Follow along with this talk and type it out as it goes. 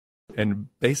And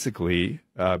basically,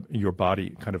 your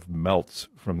body kind of melts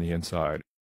from the inside.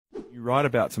 You write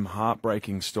about some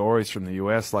heartbreaking stories from the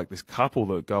US, like this couple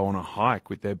that go on a hike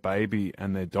with their baby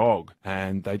and their dog,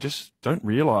 and they just don't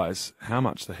realize how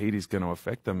much the heat is going to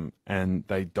affect them, and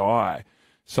they die.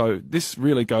 So this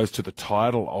really goes to the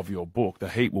title of your book, The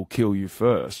Heat Will Kill You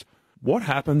First. What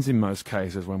happens in most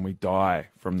cases when we die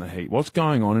from the heat? What's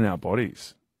going on in our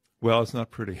bodies? Well, it's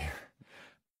not pretty.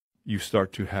 You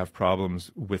start to have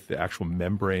problems with the actual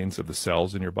membranes of the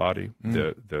cells in your body.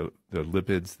 The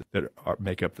lipids that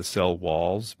make up the cell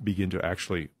walls begin to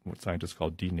actually, what scientists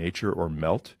call denature or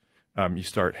melt. You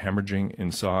start hemorrhaging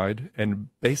inside, and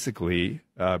basically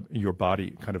your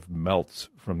body kind of melts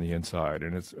from the inside,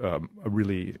 and it's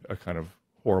really a kind of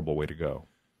horrible way to go.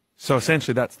 So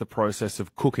essentially that's the process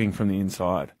of cooking from the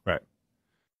inside. Right.